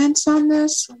comments on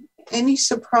this? Any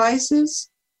surprises?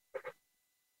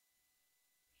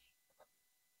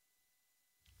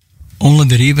 Only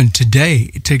that even today,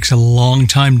 it takes a long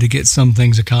time to get some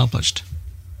things accomplished.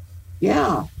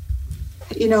 Yeah.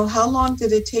 You know, how long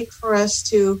did it take for us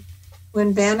to,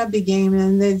 when BANA began,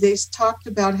 and they talked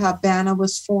about how BANA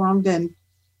was formed, and,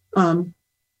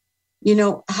 you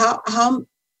know, how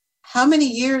many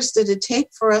years did it take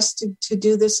for us to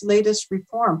do this latest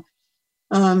reform?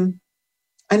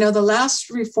 I know the last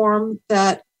reform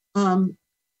that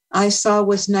I saw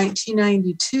was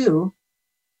 1992,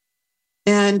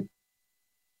 and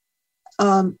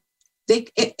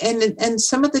and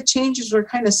some of the changes were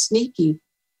kind of sneaky,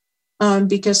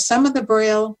 because some of the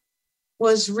Braille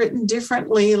was written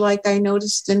differently, like I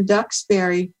noticed in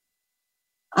Duxbury.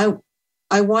 I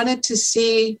wanted to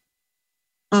see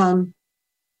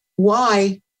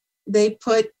why they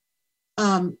put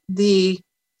the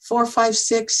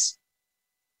 456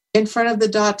 in front of the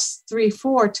dots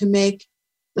 3-4 to make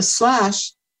the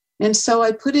slash. And so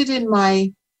I put it in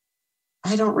my,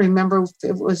 I don't remember if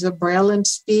it was a Braille and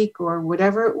Speak or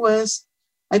whatever it was.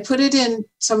 I put it in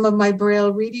some of my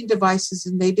Braille reading devices,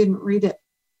 and they didn't read it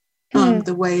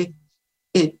the way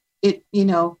it you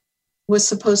know, was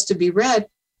supposed to be read.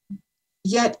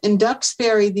 Yet in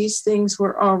Duxbury, these things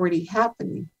were already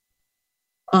happening.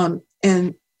 And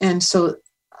so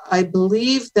I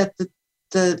believe that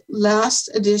the last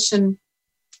edition,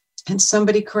 and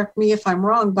somebody correct me if I'm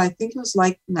wrong, but I think it was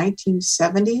like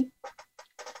 1970,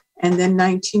 and then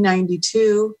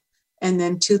 1992, and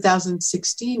then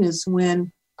 2016 is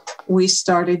when we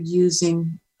started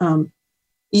using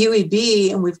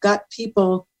UEB, and we've got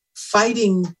people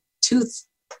fighting tooth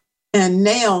and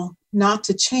nail not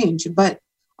to change. But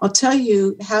I'll tell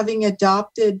you, having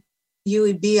adopted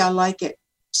UEB, I like it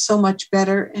so much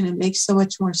better, and it makes so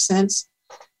much more sense.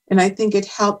 And I think it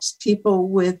helps people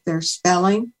with their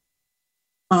spelling.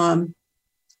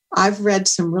 I've read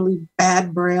some really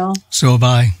bad Braille. So have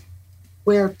I.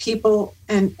 Where people,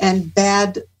 and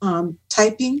bad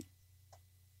typing.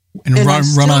 And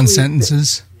run on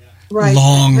sentences. Right.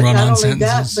 Long but run not on only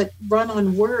sentences. that, but run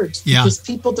on words. Yeah. Because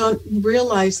people don't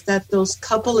realize that those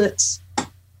couplets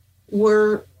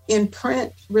were in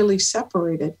print really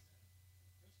separated.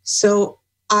 So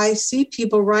I see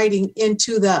people writing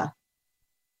into the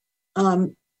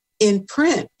in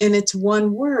print, and it's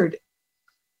one word.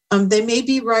 They may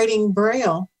be writing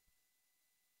Braille,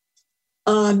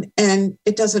 and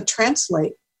it doesn't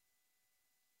translate.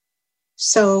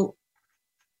 So,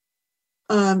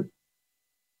 in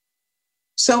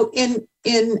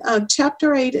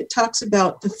chapter 8, it talks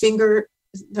about the finger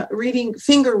reading,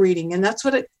 and that's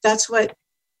what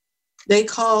they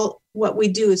call what we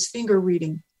do is finger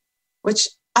reading, which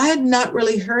I had not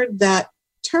really heard that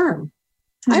term.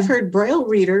 I've heard Braille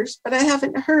readers, but I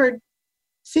haven't heard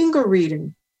finger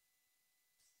reading.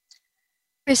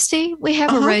 Christy, we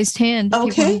have a raised hand.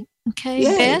 Okay. Okay,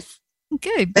 Yay. Beth.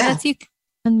 Okay, Beth, you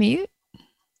can unmute.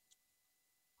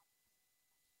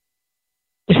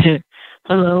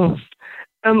 Hello.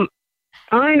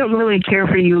 I don't really care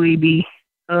for UEB.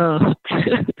 I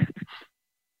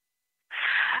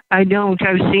don't.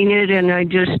 I've seen it, and I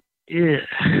just.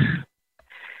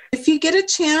 If you get a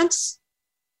chance,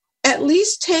 at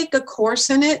least take a course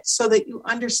in it so that you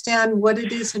understand what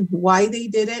it is and why they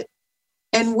did it.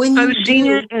 And when I've seen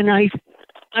it, and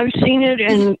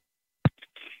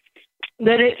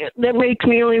that makes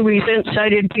me only resent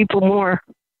sighted people more.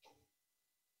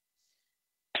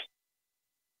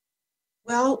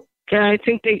 Well, yeah, I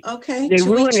think they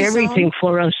ruin everything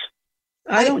for us.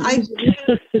 I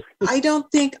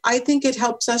think it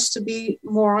helps us to be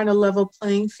more on a level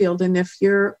playing field. And if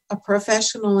you're a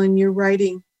professional and you're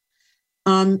writing,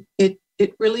 it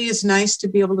really is nice to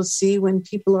be able to see when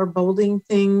people are bolding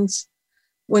things,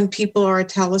 when people are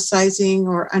italicizing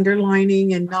or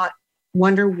underlining, and not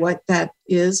wonder what that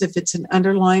is, if it's an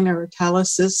underline or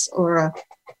italicis or a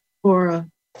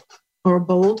or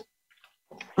bold.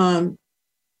 Oh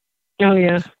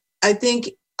yeah. I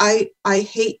think I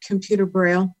hate computer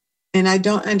braille, and I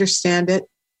don't understand it.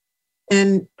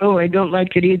 And I don't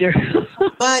like it either.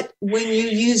 but when you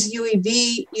use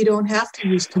UEV, you don't have to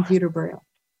use computer braille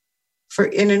for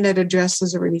internet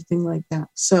addresses or anything like that.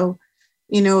 So,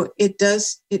 it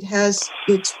has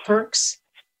its perks,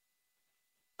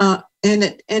 and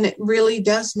it really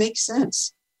does make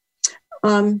sense.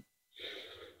 But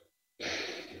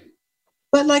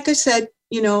like I said,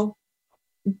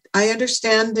 I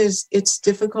understand it's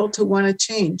difficult to want to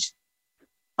change.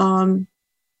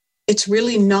 It's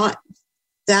really not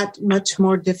that much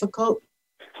more difficult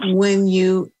when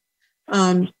you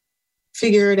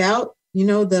figure it out.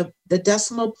 The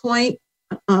decimal point.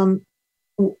 I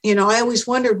always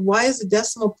wondered, why is a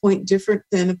decimal point different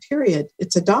than a period?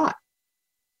 It's a dot.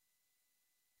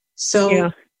 So yeah.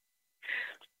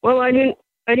 Well, I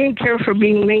didn't care for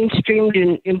being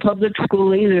mainstreamed in public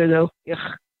school either, though.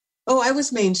 Yeah. Oh, I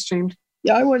was mainstreamed.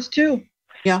 Yeah, I was too.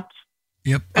 Yeah.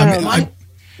 Yep.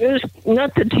 It was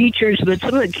not the teachers, but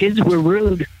some of the kids were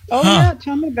rude. Oh, yeah.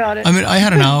 Tell me about it. I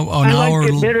had an hour. I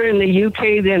liked it better in the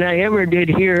UK than I ever did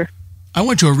here. I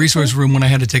went to a resource room when I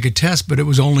had to take a test, but it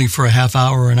was only for a half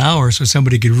hour or an hour so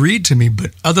somebody could read to me.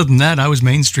 But other than that, I was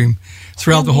mainstream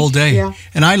throughout the whole day. Yeah.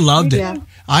 And I loved it.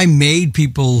 I made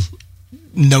people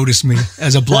notice me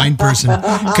as a blind person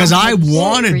because I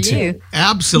wanted to.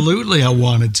 Absolutely, I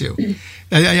wanted to.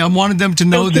 I wanted them to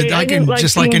know that I can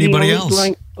just like anybody else.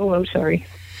 Oh, I'm sorry.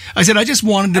 I said I just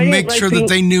wanted to make sure that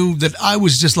they knew that I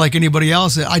was just like anybody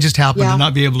else. I just happened to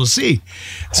not be able to see.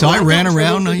 So I ran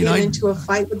around. I into a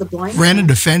fight with the blind. Ran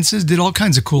into fences, did all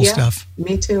kinds of cool stuff.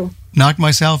 Me too. Knocked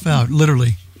myself out,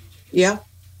 literally. Yeah.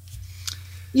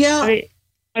 Yeah.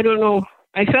 I don't know.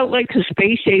 I felt like a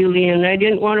space alien. I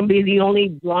didn't want to be the only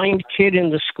blind kid in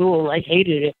the school. I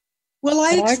hated it. Well,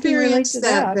 I experienced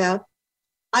that, Beth.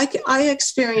 I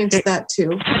experienced that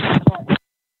too.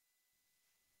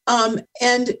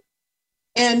 And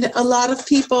a lot of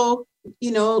people,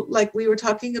 like we were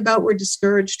talking about, were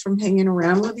discouraged from hanging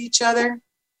around with each other.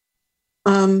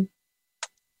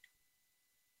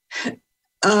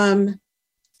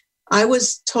 I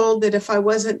was told that if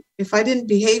I didn't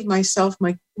behave myself,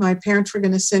 my parents were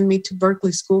going to send me to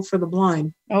Berkeley School for the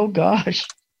Blind. Oh gosh.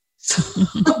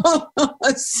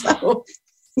 So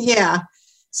yeah.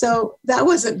 So that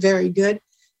wasn't very good.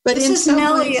 But this is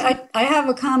Nellie. I have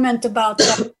a comment about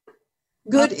that.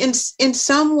 Good. In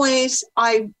some ways,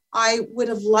 I would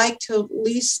have liked to at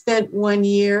least spent 1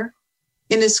 year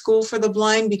in a school for the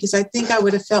blind because I think I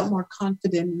would have felt more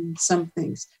confident in some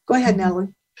things. Go ahead,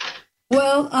 Nellie.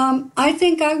 Well, I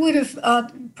think I would have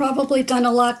probably done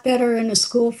a lot better in a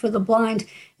school for the blind.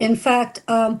 In fact,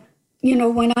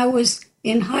 when I was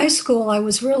in high school, I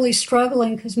was really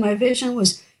struggling because my vision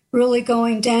was really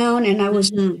going down, and I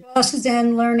was just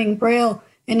then learning Braille,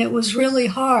 and it was really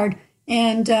hard.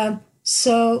 And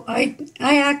so I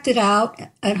acted out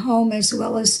at home as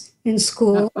well as in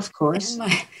school. Of course.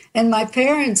 And my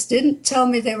parents didn't tell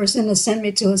me they were going to send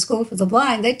me to a school for the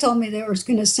blind. They told me they were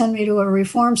going to send me to a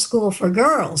reform school for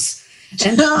girls.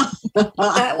 And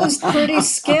that was pretty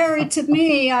scary to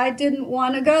me. I didn't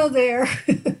want to go there.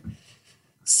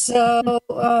 So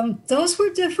those were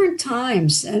different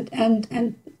times.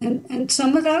 And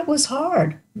some of that was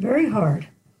hard, very hard.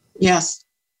 Yes.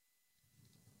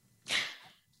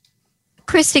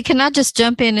 Christy, can I just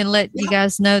jump in and let you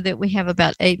guys know that we have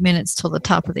about 8 minutes till the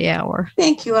top of the hour?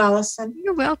 Thank you, Allison.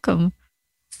 You're welcome.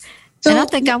 So, and I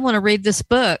think I want to read this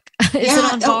book. Is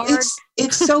it on Bard?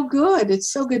 It's so good.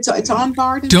 It's so good. So it's on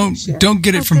Bard. And don't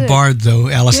get it from Bard though,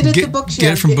 Allison. Get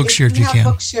it from Bookshare if you can.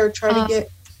 Bookshare. Try to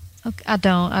get. Okay, I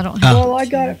don't have. Well, I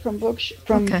got it from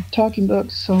Talking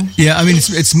Books. So yeah, I mean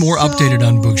it's more updated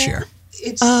on Bookshare.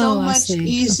 It's so much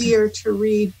easier to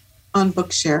read on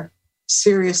Bookshare.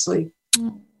 Seriously.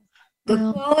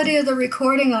 The quality of the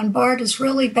recording on Bard is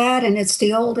really bad, and it's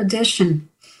the old edition.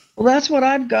 Well, that's what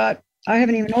I've got. I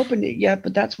haven't even opened it yet,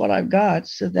 but that's what I've got.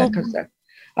 So because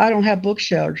I don't have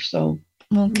Bookshare, so.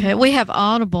 Okay, we have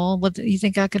Audible. What you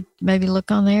think I could maybe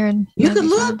look on there and you could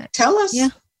look? Tell us. Yeah.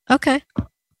 Okay.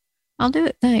 I'll do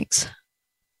it. Thanks.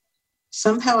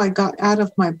 Somehow I got out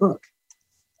of my book.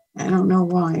 I don't know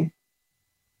why.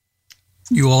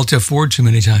 You alt F4 too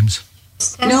many times.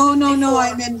 No.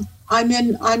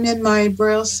 I'm in my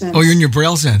Braille Sense. Oh, you're in your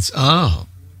Braille Sense. Oh.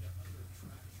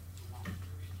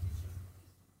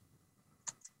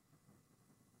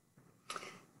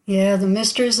 Yeah, the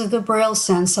mysteries of the Braille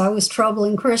Sense. I was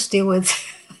troubling Christy with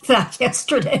that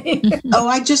yesterday. Oh,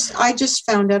 I just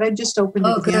found it. I just opened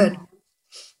it again. Oh, good.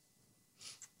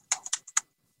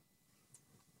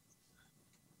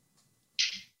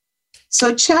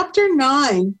 So chapter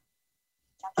 9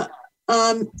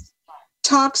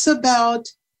 talks about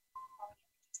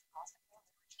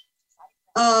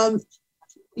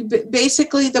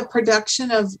basically the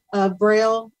production of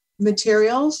Braille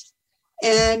materials,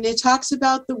 and it talks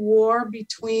about the war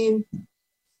between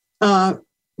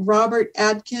Robert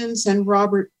Adkins and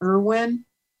Robert Irwin.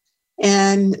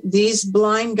 And these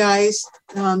blind guys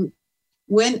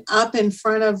went up in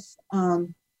front of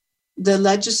the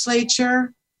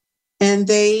legislature, and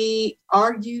they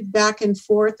argued back and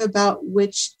forth about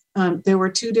which there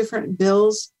were two different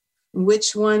bills,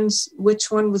 which one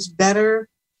was better,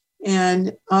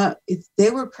 and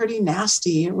they were pretty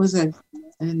nasty. It was a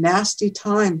nasty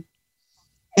time,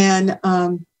 and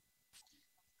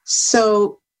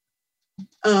so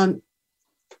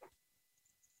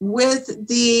with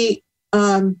the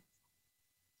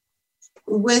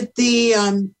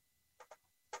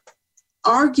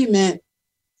argument,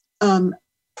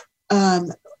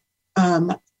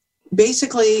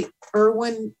 basically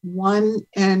Irwin won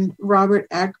and Robert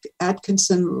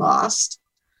Atkinson lost.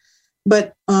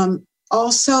 But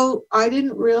also, I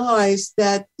didn't realize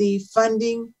that the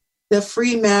funding, the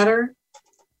free matter,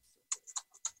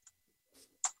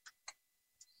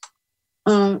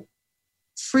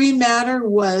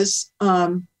 was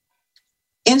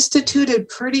instituted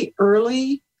pretty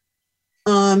early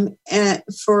and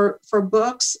for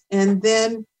books, and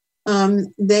then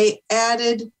they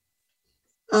added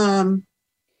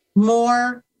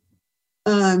more.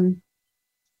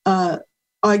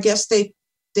 I guess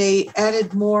they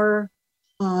added more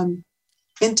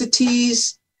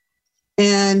entities,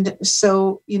 and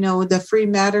so the free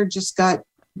matter just got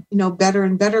better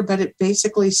and better. But it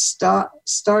basically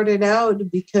started out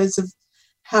because of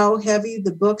how heavy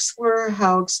the books were,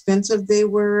 how expensive they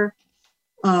were.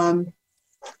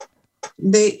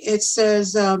 It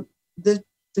says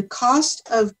the cost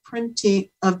of printing,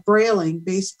 of brailing,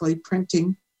 basically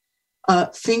printing,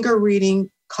 finger reading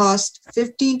cost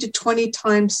 15 to 20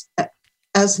 times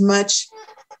as much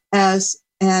as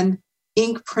an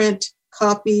ink print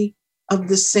copy of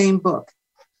the same book.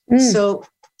 So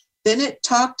then it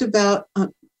talked about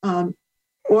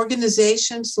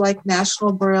organizations like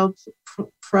National Braille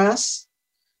Press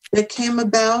that came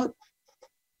about.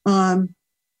 The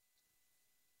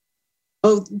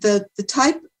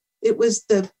type, it was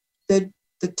the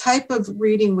type of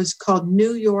reading was called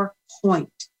New York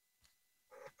Point.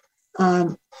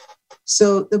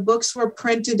 So the books were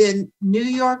printed in New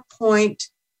York Point,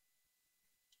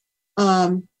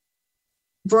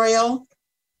 Braille,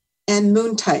 and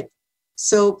Moon Type.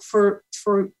 So for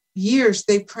years,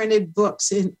 they printed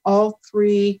books in all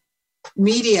three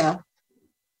media.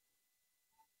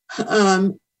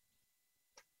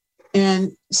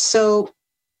 And so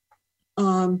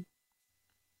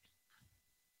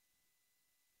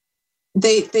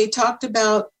they talked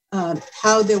about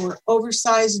how there were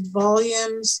oversized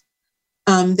volumes.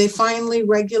 They finally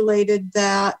regulated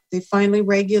that. They finally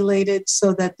regulated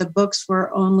so that the books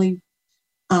were only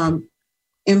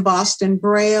embossed in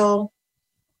Braille.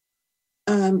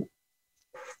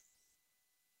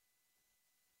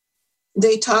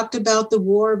 They talked about the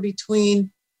war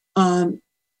between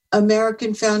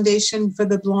American Foundation for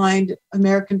the Blind,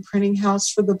 American Printing House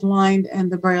for the Blind,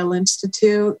 and the Braille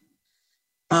Institute.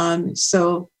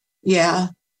 So, yeah,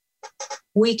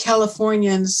 we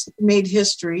Californians made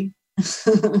history,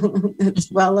 as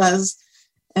well as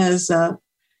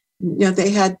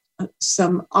they had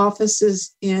some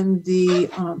offices in the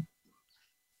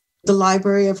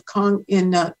Library of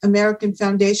American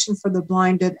Foundation for the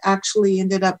Blind that actually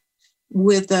ended up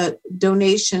with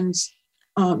donations,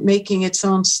 making its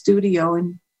own studio.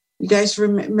 And you guys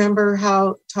remember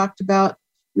how talked about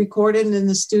recorded in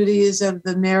the studios of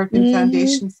the American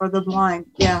Foundation for the Blind.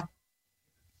 Yeah.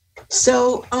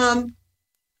 So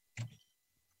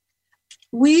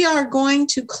we are going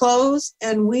to close,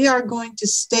 and we are going to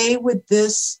stay with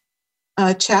this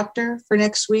chapter for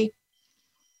next week.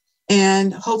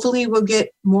 And hopefully we'll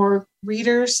get more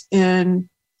readers and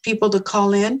people to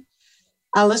call in.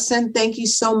 Allison, thank you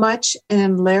so much.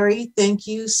 And Larry, thank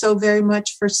you so very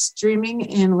much for streaming.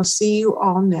 And we'll see you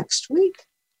all next week.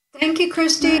 Thank you,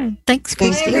 Christy. Thanks,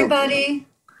 Christy. Bye, everybody.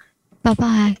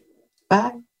 Bye-bye.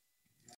 Bye.